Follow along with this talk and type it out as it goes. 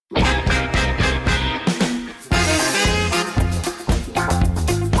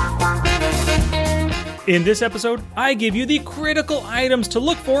In this episode, I give you the critical items to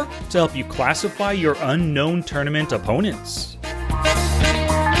look for to help you classify your unknown tournament opponents.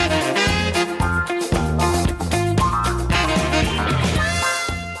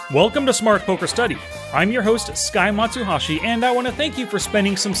 Welcome to Smart Poker Study. I'm your host, Sky Matsuhashi, and I want to thank you for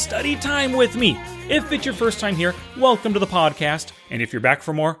spending some study time with me. If it's your first time here, welcome to the podcast. And if you're back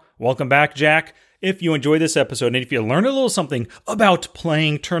for more, welcome back, Jack. If you enjoy this episode, and if you learn a little something about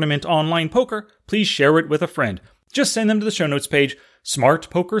playing tournament online poker, please share it with a friend. Just send them to the show notes page,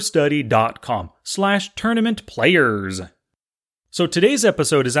 smartpokerstudy.com/tournamentplayers. So today's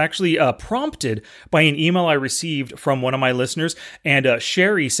episode is actually prompted by an email I received from one of my listeners, and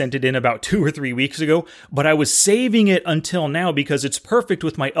Sherry sent it in about 2 or 3 weeks ago, but I was saving it until now because it's perfect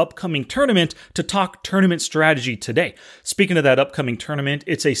with my upcoming tournament to talk tournament strategy today. Speaking of that upcoming tournament,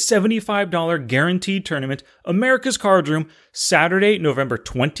 it's a $75 guaranteed tournament, America's Card Room, Saturday, November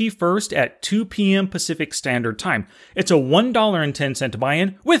 21st at 2 p.m. Pacific Standard Time. It's a $1.10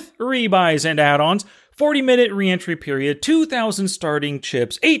 buy-in with rebuys and add-ons, 40-minute re-entry period, 2,000 starting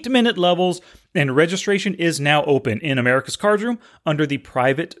chips, 8-minute levels, and registration is now open in America's Card Room under the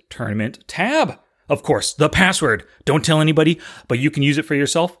private tournament tab. Of course, the password, don't tell anybody, but you can use it for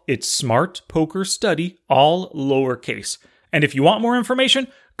yourself. It's Smart Poker Study, all lowercase. And if you want more information,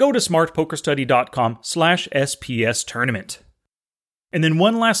 go to smartpokerstudy.com/SPS tournament. And then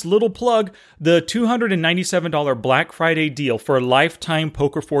one last little plug, the $297 Black Friday deal for lifetime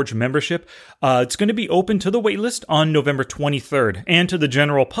PokerForge membership. It's going to be open to the waitlist on November 23rd and to the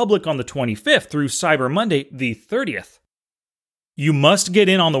general public on the 25th through Cyber Monday, the 30th. You must get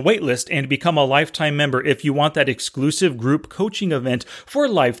in on the waitlist and become a lifetime member if you want that exclusive group coaching event for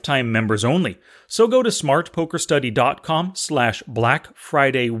lifetime members only. So go to smartpokerstudy.com/Black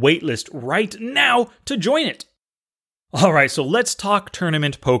Friday waitlist right now to join it. All right, so let's talk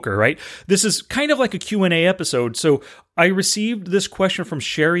tournament poker, right? This is kind of like a Q&A episode. So I received this question from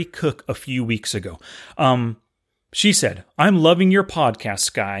Sherry Cook a few weeks ago. She said, "I'm loving your podcast,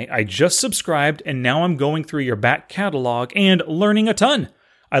 Sky. I just subscribed and now I'm going through your back catalog and learning a ton.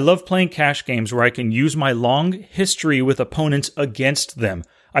 I love playing cash games where I can use my long history with opponents against them.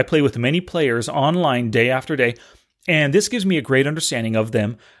 I play with many players online day after day, and this gives me a great understanding of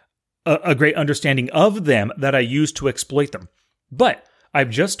them. That I use to exploit them. But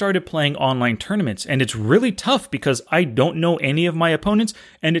I've just started playing online tournaments, and it's really tough because I don't know any of my opponents,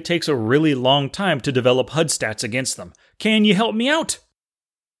 and it takes a really long time to develop HUD stats against them. Can you help me out?"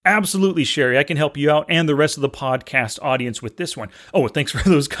 Absolutely, Sherry. I can help you out and the rest of the podcast audience with this one. Oh, thanks for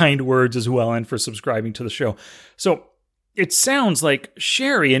those kind words as well, and for subscribing to the show. So it sounds like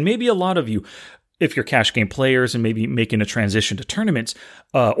Sherry, and maybe a lot of you, if you're cash game players and maybe making a transition to tournaments,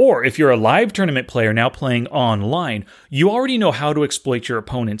 or if you're a live tournament player now playing online, you already know how to exploit your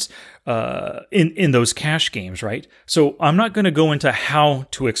opponents in those cash games, right? So I'm not going to go into how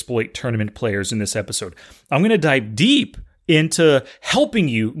to exploit tournament players in this episode. I'm going to dive deep into helping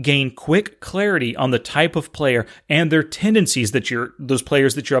you gain quick clarity on the type of player and their tendencies those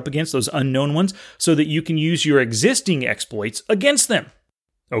players that you're up against, those unknown ones, so that you can use your existing exploits against them.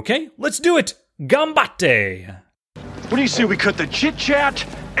 Okay, let's do it. Gambate! What do you say we cut the chit-chat?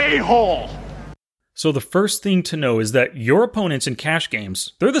 A-hole! So the first thing to know is that your opponents in cash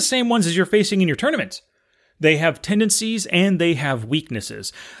games, they're the same ones as you're facing in your tournaments. They have tendencies and they have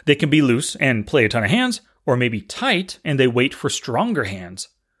weaknesses. They can be loose and play a ton of hands, or maybe tight and they wait for stronger hands.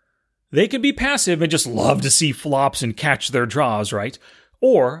 They can be passive and just love to see flops and catch their draws, right?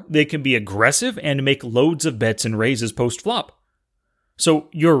 Or they can be aggressive and make loads of bets and raises post-flop. So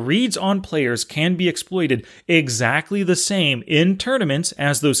your reads on players can be exploited exactly the same in tournaments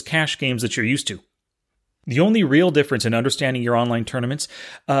as those cash games that you're used to. The only real difference in understanding your online tournaments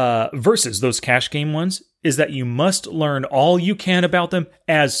versus those cash game ones is that you must learn all you can about them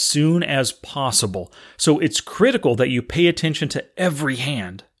as soon as possible. So it's critical that you pay attention to every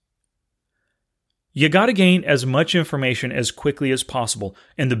hand. You gotta gain as much information as quickly as possible,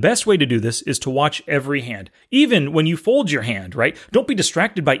 and the best way to do this is to watch every hand, even when you fold your hand, right? Don't be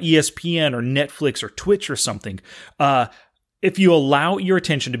distracted by ESPN or Netflix or Twitch or something. If you allow your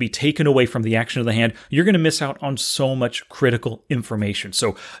attention to be taken away from the action of the hand, you're gonna miss out on so much critical information.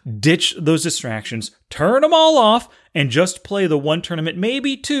 So ditch those distractions, turn them all off, and just play the one tournament,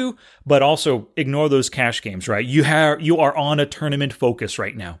 maybe two, but also ignore those cash games, right? You are on a tournament focus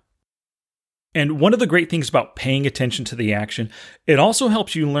right now. And one of the great things about paying attention to the action, it also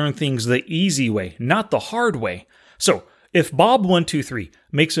helps you learn things the easy way, not the hard way. So, if Bob123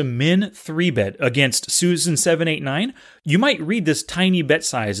 makes a min 3-bet against Susan 789, you might read this tiny bet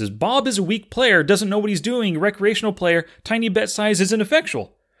size as Bob is a weak player, doesn't know what he's doing, recreational player, tiny bet size is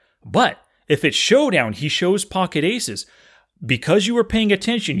ineffectual. But If it's showdown, he shows pocket aces. Because you were paying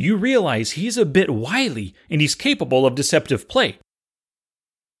attention, you realize he's a bit wily and he's capable of deceptive play.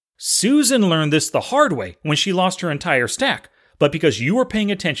 Susan learned this the hard way when she lost her entire stack, but because you were paying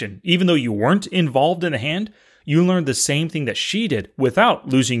attention, even though you weren't involved in the hand, you learned the same thing that she did without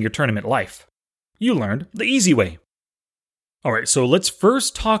losing your tournament life. You learned the easy way. Alright, so let's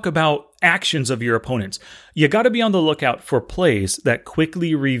first talk about actions of your opponents. You gotta be on the lookout for plays that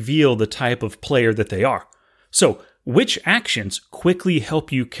quickly reveal the type of player that they are. So, which actions quickly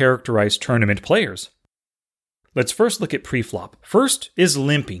help you characterize tournament players? Let's first look at preflop. First is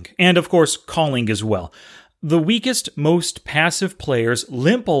limping, and of course calling as well. The weakest, most passive players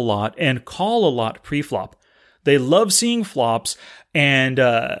limp a lot and call a lot preflop. They love seeing flops, and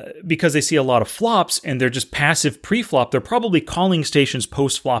because they see a lot of flops and they're just passive preflop, they're probably calling stations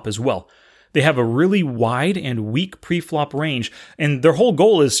post-flop as well. They have a really wide and weak preflop range, and their whole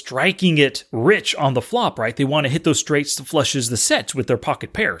goal is striking it rich on the flop, right? They want to hit those straights, the flushes, the sets with their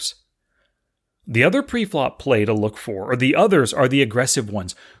pocket pairs. The other preflop play to look for, or the others, are the aggressive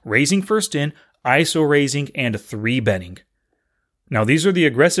ones: raising first in, ISO raising, and 3-betting. Now, these are the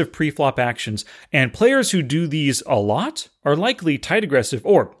aggressive preflop actions, and players who do these a lot are likely tight aggressive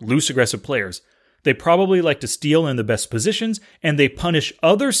or loose aggressive players. They probably like to steal in the best positions, and they punish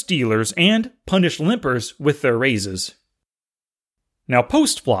other stealers and punish limpers with their raises. Now,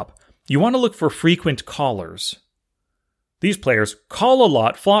 post-flop, you want to look for frequent callers. These players call a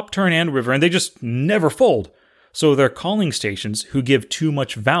lot, flop, turn, and river, and they just never fold. So they're calling stations who give too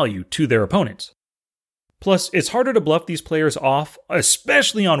much value to their opponents. Plus, it's harder to bluff these players off,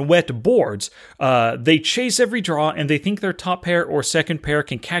 especially on wet boards. They chase every draw, and they think their top pair or second pair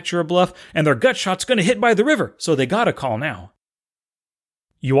can catch your bluff, and their gut shot's going to hit by the river, so they gotta call now.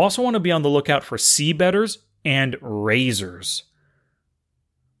 You also want to be on the lookout for c-betters and raisers.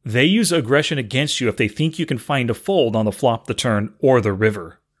 They use aggression against you if they think you can find a fold on the flop, the turn, or the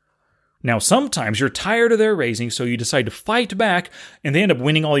river. Now, sometimes you're tired of their raising, so you decide to fight back, and they end up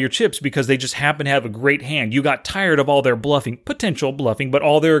winning all your chips because they just happen to have a great hand. You got tired of all their bluffing, potential bluffing, but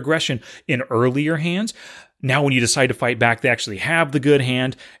all their aggression in earlier hands. Now, when you decide to fight back, they actually have the good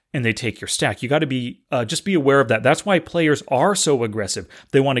hand, and they take your stack. You got to be just be aware of that. That's why players are so aggressive.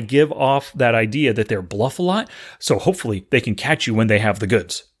 They want to give off that idea that they're bluff a lot, so hopefully they can catch you when they have the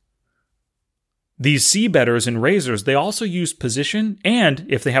goods. These c-betters and raisers, they also use position, and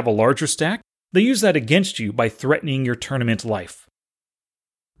if they have a larger stack, they use that against you by threatening your tournament life.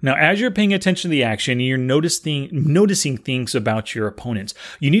 Now, as you're paying attention to the action and you're noticing things about your opponents,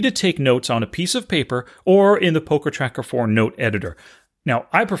 you need to take notes on a piece of paper or in the Poker Tracker 4 note editor. Now,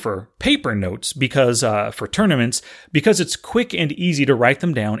 I prefer paper notes because for tournaments, because it's quick and easy to write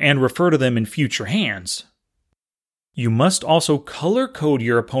them down and refer to them in future hands. You must also color code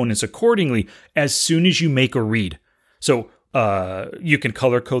your opponents accordingly as soon as you make a read. So you can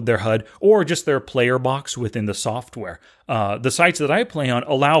color code their HUD or just their player box within the software. The sites that I play on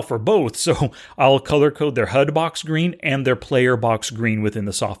allow for both, so I'll color code their HUD box green and their player box green within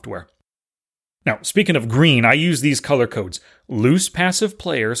the software. Now, speaking of green, I use these color codes. Loose passive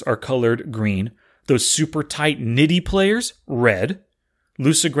players are colored green. Those super tight nitty players, red.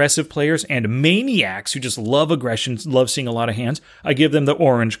 Loose aggressive players and maniacs who just love aggression, love seeing a lot of hands, I give them the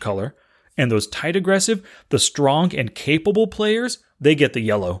orange color. And those tight aggressive, the strong and capable players, they get the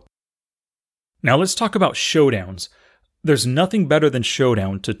yellow. Now let's talk about showdowns. There's nothing better than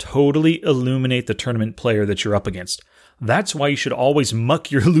showdown to totally illuminate the tournament player that you're up against. That's why you should always muck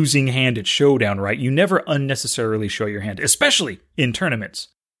your losing hand at showdown, right? You never unnecessarily show your hand, especially in tournaments.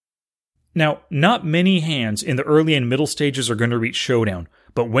 Now, not many hands in the early and middle stages are going to reach showdown,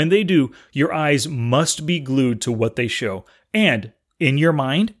 but when they do, your eyes must be glued to what they show, and in your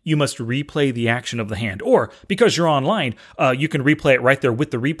mind, you must replay the action of the hand, or because you're online, you can replay it right there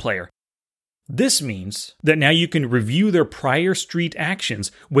with the replayer. This means that now you can review their prior street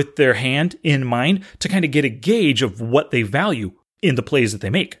actions with their hand in mind to kind of get a gauge of what they value in the plays that they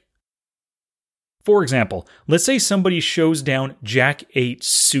make. For example, let's say somebody shows down Jack 8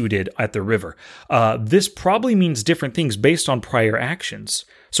 suited at the river. This probably means different things based on prior actions.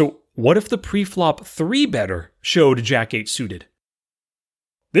 So what if the preflop 3-better showed Jack 8 suited?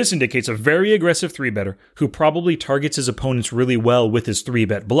 This indicates a very aggressive 3-better who probably targets his opponents really well with his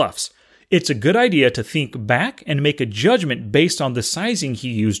 3-bet bluffs. It's a good idea to think back and make a judgment based on the sizing he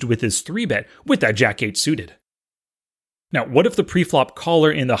used with his 3-bet with that Jack 8 suited. Now, what if the preflop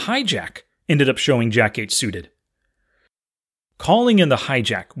caller in the hijack ended up showing Jack 8 suited? Calling in the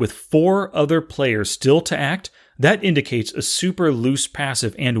hijack with 4 other players still to act, That indicates a super loose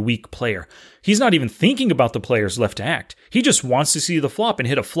passive and weak player. He's not even thinking about the players left to act. He just wants to see the flop and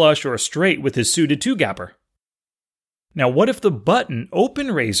hit a flush or a straight with his suited 2-gapper. Now what if the button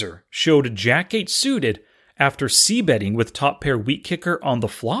open raiser showed Jack-8 suited after c-betting with top pair weak kicker on the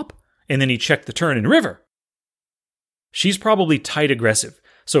flop, and then he checked the turn and river? She's probably tight aggressive,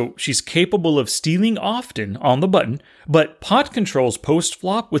 so she's capable of stealing often on the button, but pot controls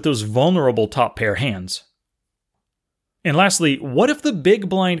post-flop with those vulnerable top pair hands. And lastly, what if the big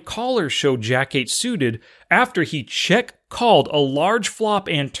blind caller showed Jack-8 suited after he check-called a large flop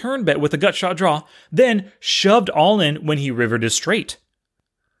and turn bet with a gut shot draw, then shoved all in when he rivered his straight?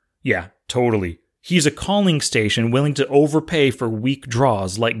 Yeah, totally. He's a calling station willing to overpay for weak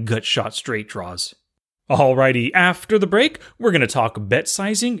draws like gut shot straight draws. Alrighty, after the break, we're going to talk bet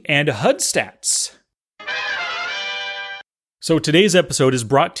sizing and HUD stats. So today's episode is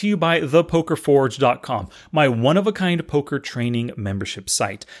brought to you by thepokerforge.com, my one-of-a-kind poker training membership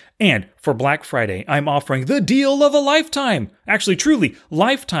site. And for Black Friday, I'm offering the deal of a lifetime. Actually, truly,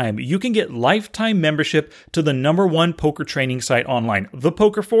 lifetime. You can get lifetime membership to the #1 poker training site online, The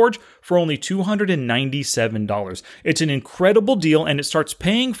Poker Forge, for only $297. It's an incredible deal, and it starts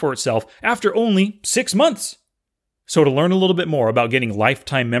paying for itself after only 6 months. So to learn a little bit more about getting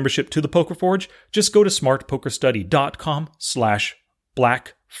lifetime membership to the Poker Forge, just go to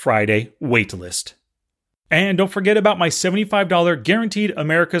smartpokerstudy.com/Black Friday waitlist. And don't forget about my $75 Guaranteed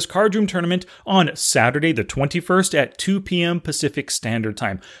America's Card Room Tournament on Saturday the 21st at 2 p.m. Pacific Standard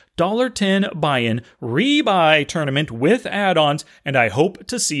Time. $10 buy-in, rebuy tournament with add-ons, and I hope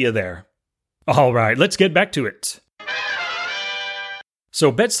to see you there. All right, let's get back to it. So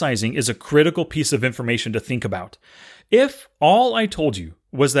bet sizing is a critical piece of information to think about. If all I told you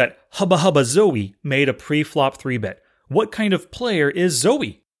was that Hubba Hubba Zoe made a pre-flop 3-bet, what kind of player is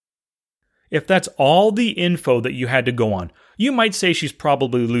Zoe? If that's all the info that you had to go on, you might say she's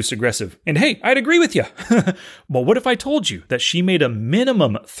probably loose aggressive. And hey, I'd agree with you. But what if I told you that she made a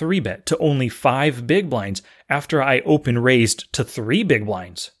minimum 3-bet to only 5 big blinds after I open raised to 3 big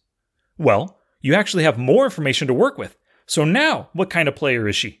blinds? Well, you actually have more information to work with. So now, what kind of player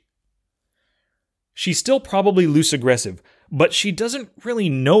is she? She's still probably loose aggressive, but she doesn't really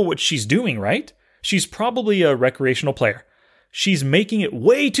know what she's doing, right? She's probably a recreational player. She's making it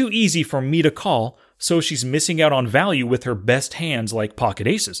way too easy for me to call, so she's missing out on value with her best hands like pocket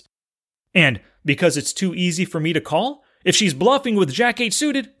aces. And because it's too easy for me to call, if she's bluffing with Jack-8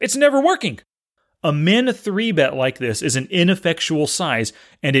 suited, it's never working. A min 3-bet like this is an ineffectual size,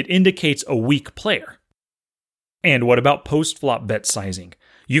 and it indicates a weak player. And what about post-flop bet sizing?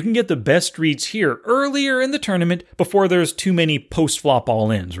 You can get the best reads here earlier in the tournament before there's too many post-flop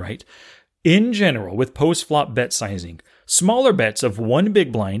all-ins, right? In general, with post-flop bet sizing, smaller bets of 1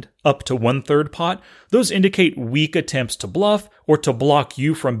 big blind up to 1/3 pot, those indicate weak attempts to bluff or to block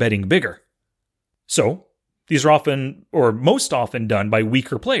you from betting bigger. So, these are often, or most often, done by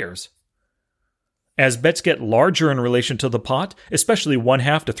weaker players. As bets get larger in relation to the pot, especially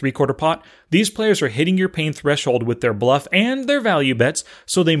 1/2 to 3/4 pot, these players are hitting your pain threshold with their bluff and their value bets,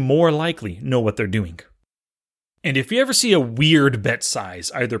 so they more likely know what they're doing. And if you ever see a weird bet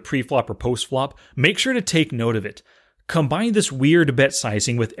size, either pre-flop or post-flop, make sure to take note of it. Combine this weird bet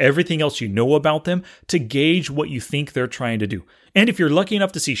sizing with everything else you know about them to gauge what you think they're trying to do. And if you're lucky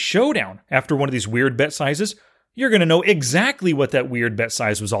enough to see showdown after one of these weird bet sizes, you're going to know exactly what that weird bet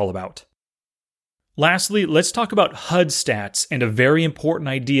size was all about. Lastly, let's talk about HUD stats and a very important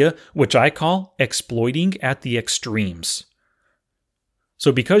idea, which I call exploiting at the extremes.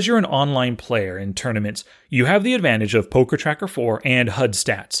 So because you're an online player in tournaments, you have the advantage of Poker Tracker 4 and HUD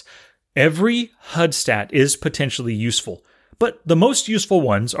stats. Every HUD stat is potentially useful, but the most useful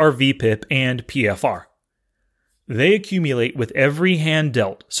ones are VPIP and PFR. They accumulate with every hand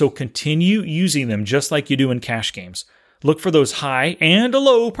dealt, so continue using them just like you do in cash games. Look for those high and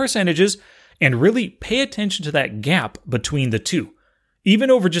low percentages, and really pay attention to that gap between the two. Even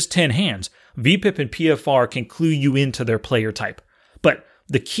over just 10 hands, VPIP and PFR can clue you into their player type. But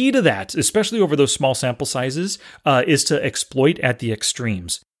the key to that, especially over those small sample sizes, is to exploit at the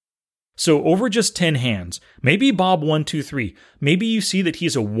extremes. So over just 10 hands, maybe Bob 1, 2, 3, maybe you see that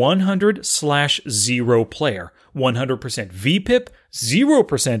he's a 100/0 player, 100% VPIP,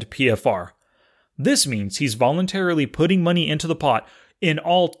 0% PFR. This means he's voluntarily putting money into the pot in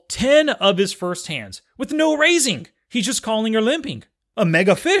all 10 of his first hands, with no raising. He's just calling or limping. A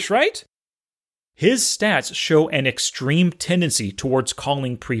mega fish, right? His stats show an extreme tendency towards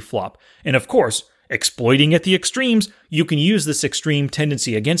calling pre-flop. And of course, exploiting at the extremes, you can use this extreme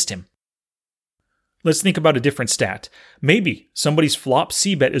tendency against him. Let's think about a different stat. Maybe somebody's flop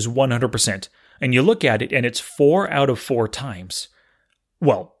C-bet is 100%. and you look at it and it's 4 out of 4 times,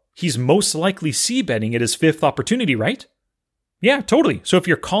 well, he's most likely c-betting at his 5th opportunity, right? Yeah, totally. So if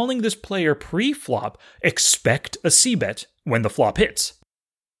you're calling this player pre-flop, expect a c-bet when the flop hits.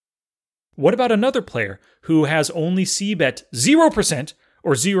 What about another player who has only c-bet 0%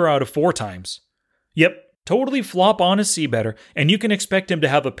 or 0 out of 4 times? Yep, totally flop on a c-better, and you can expect him to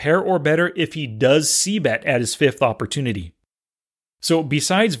have a pair or better if he does c-bet at his 5th opportunity. So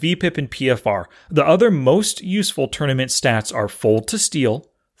besides VPIP and PFR, the other most useful tournament stats are fold to steal,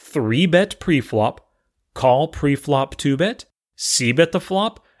 3-bet pre-flop, call pre-flop 2-bet, c-bet the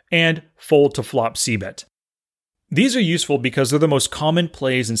flop, and fold to flop c-bet. These are useful because they're the most common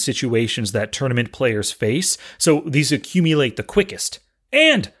plays and situations that tournament players face, so these accumulate the quickest.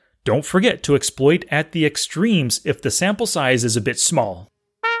 And don't forget to exploit at the extremes if the sample size is a bit small.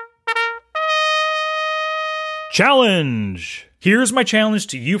 Challenge! Here's my challenge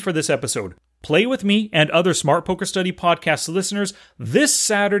to you for this episode. Play with me and other Smart Poker Study podcast listeners this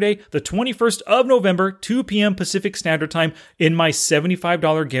Saturday, the 21st of November, 2 p.m. Pacific Standard Time, in my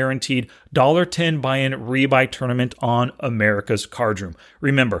 $75 guaranteed $1.10 buy-in rebuy tournament on America's Card Room.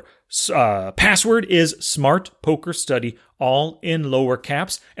 Remember, password is Smart Poker Study, all in lower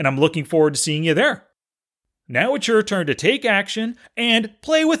caps, and I'm looking forward to seeing you there. Now it's your turn to take action and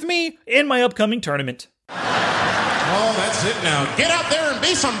play with me in my upcoming tournament. Oh, that's it now. Get out there and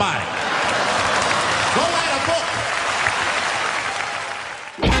be somebody. Go write a book.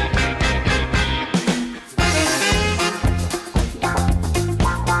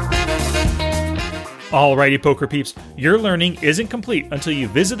 Alrighty, poker peeps, your learning isn't complete until you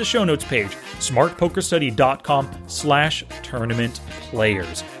visit the show notes page, smartpokerstudy.com/tournament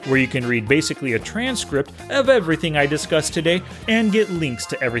players, where you can read basically a transcript of everything I discussed today and get links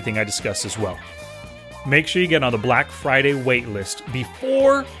to everything I discussed as well. Make sure you get on the Black Friday waitlist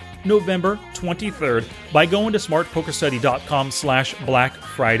before November 23rd by going to smartpokerstudy.com/Black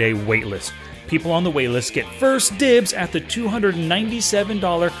Friday waitlist. People on the waitlist get first dibs at the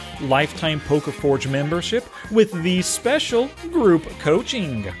 $297 lifetime Poker Forge membership with the special group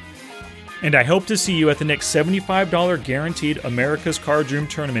coaching. And I hope to see you at the next $75 guaranteed America's Card Room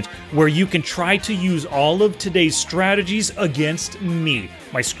tournament, where you can try to use all of today's strategies against me.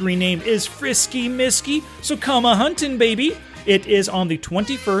 My screen name is Frisky Misky, so come a-huntin', baby! It is on the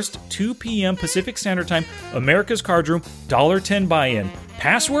 21st, 2 p.m. Pacific Standard Time, America's Card Room, $1.10 buy-in.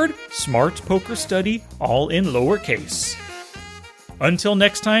 Password, Smart Poker Study, all in lowercase. Until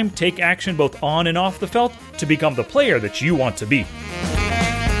next time, take action both on and off the felt to become the player that you want to be.